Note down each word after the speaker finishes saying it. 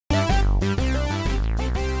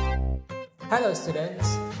Hello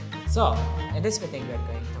students! So, in this meeting we are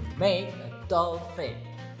going to make a dolphin.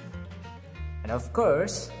 And of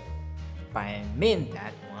course, by mean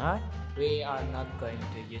that one, we are not going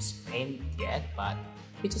to use paint yet, but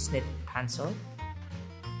we just need pencil,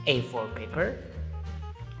 A4 paper,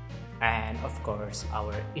 and of course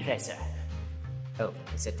our eraser. Oh,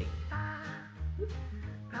 it's a thing.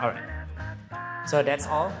 Alright, so that's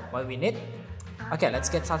all what we need. Okay, let's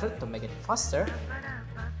get started to make it faster.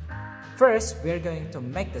 First, we're going to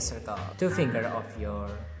make the circle. 2 fingers of your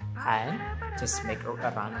hand, just make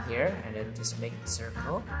around here and then just make the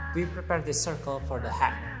circle. We prepare the circle for the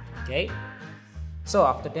hand, okay? So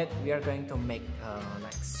after that, we are going to make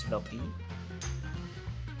like slopey,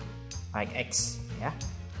 like X, yeah?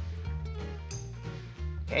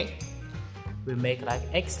 Okay, we make like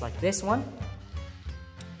X like this one.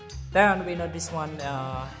 Then we know this one,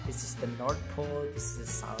 this is the North Pole, this is the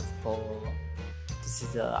South Pole, this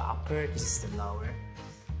is the upper, this is the lower.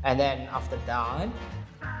 And then after that,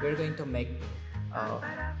 we're going to make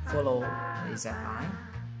follow the Z line,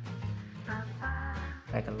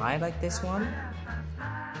 like a line like this one.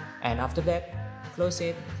 And after that, close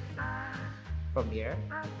it from here,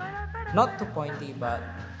 not too pointy but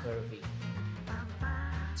curvy.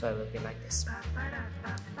 So it will be like this.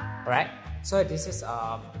 Alright, so this is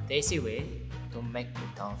the easy way to make the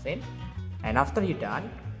dolphin. And after you're done,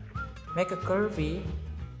 make a curvy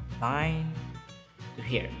line to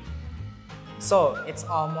here. So it's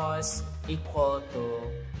almost equal to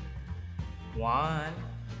 1,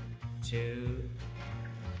 2,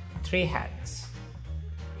 3 heads.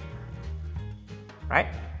 Right?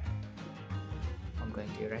 I'm going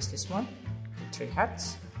to erase this one. 3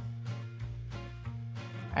 heads.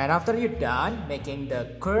 And after you're done making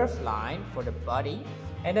the curved line for the body,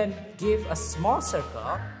 and then give a small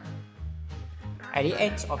circle at the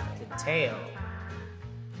edge of the tail.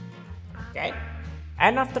 Okay?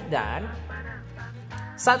 And after that,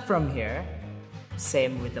 start from here,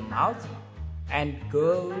 same with the mouth, and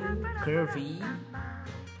go curvy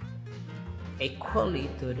equally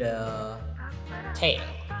to the tail.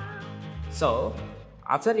 So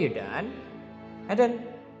after you're done, and then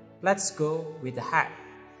let's go with the head.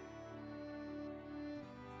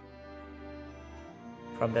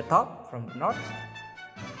 From the top, from the north,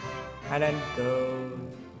 and then go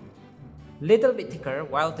little bit thicker,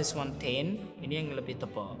 while this one thin, ini yang lebih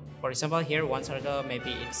tebal. For example, here 1 circle,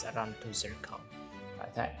 maybe it's around 2 circle,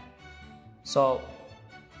 like that. So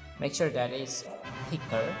make sure that is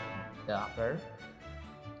thicker, the upper,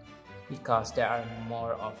 because there are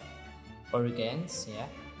more of organs, yeah.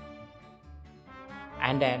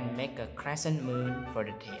 And then make a crescent moon for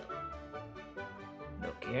the tail.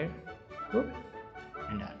 Look here, whoop,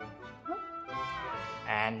 and done.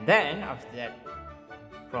 And then after that,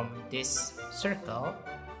 from this circle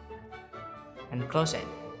and close it.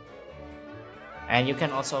 And you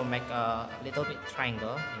can also make a little bit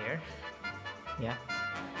triangle here, yeah.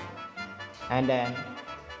 And then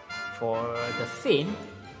for the fin,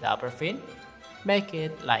 the upper fin, make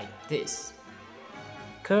it like this,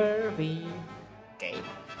 curvy, okay.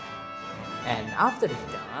 And after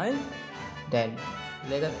it's done, then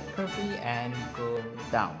little bit curvy and go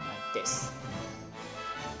down like this.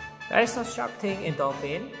 There is no sharp thing in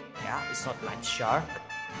dolphin, yeah, it's not like shark.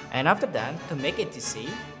 And after that, to make it easy,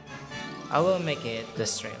 I will make it the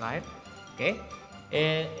straight line, okay.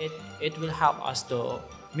 It will help us to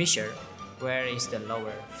measure where is the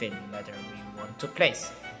lower fin letter we want to place.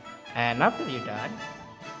 And after you're done,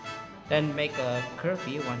 then make a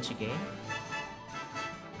curvy once again.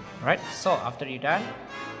 Right, so after you're done,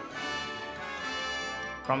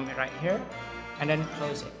 from right here, and then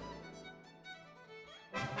close it.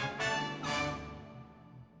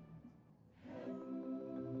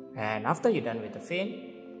 And after you're done with the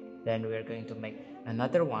fin, then we're going to make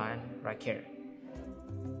another one right here.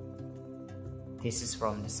 This is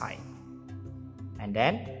from the side. And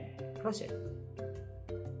then close it.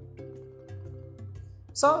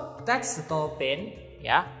 So that's the dolphin,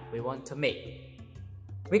 yeah, we want to make.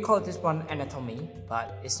 We call this one anatomy,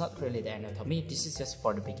 but it's not really the anatomy, this is just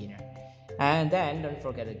for the beginner. And then don't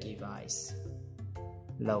forget to give eyes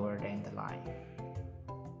lower than the line.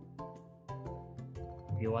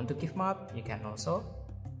 If you want to give mouth, you can also,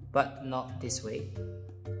 but not this way.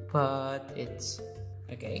 But it's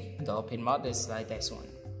okay. Dolphin mouth is like this one.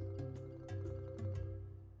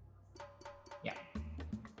 Yeah.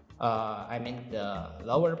 I mean the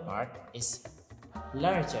lower part is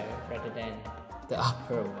larger rather than the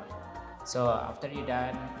upper one. So after you're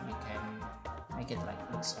done, you can make it like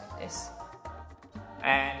looks like this.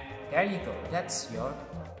 And there you go. That's your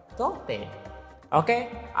dolphin.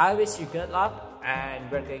 Okay. I wish you good luck. and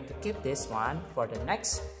we're going to keep this one for the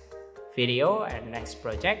next video and next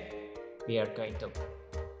project. We are going to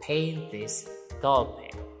paint this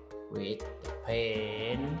dolphin with the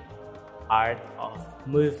paint art of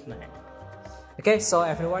movement. Okay, so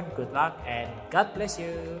everyone, good luck and God bless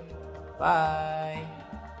you. Bye.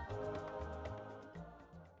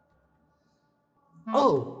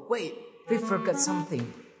 Oh, wait, we forgot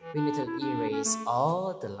something. We need to erase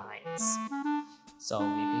all the lines. So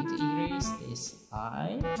we're going to erase this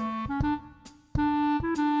line.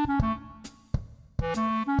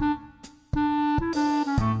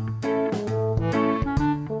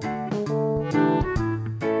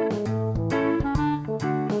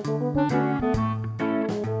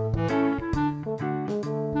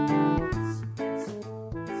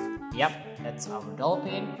 Yep, that's our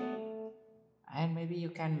dolphin. And maybe you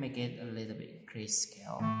can make it a little bit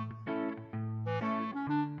grayscale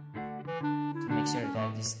to make sure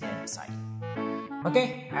that it's the other side.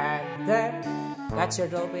 Okay, and then that's your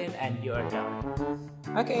dolphin and you are done.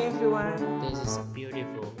 Okay everyone, this is a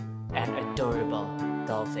beautiful and adorable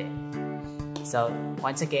dolphin. So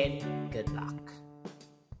once again, good luck.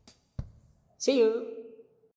 See you!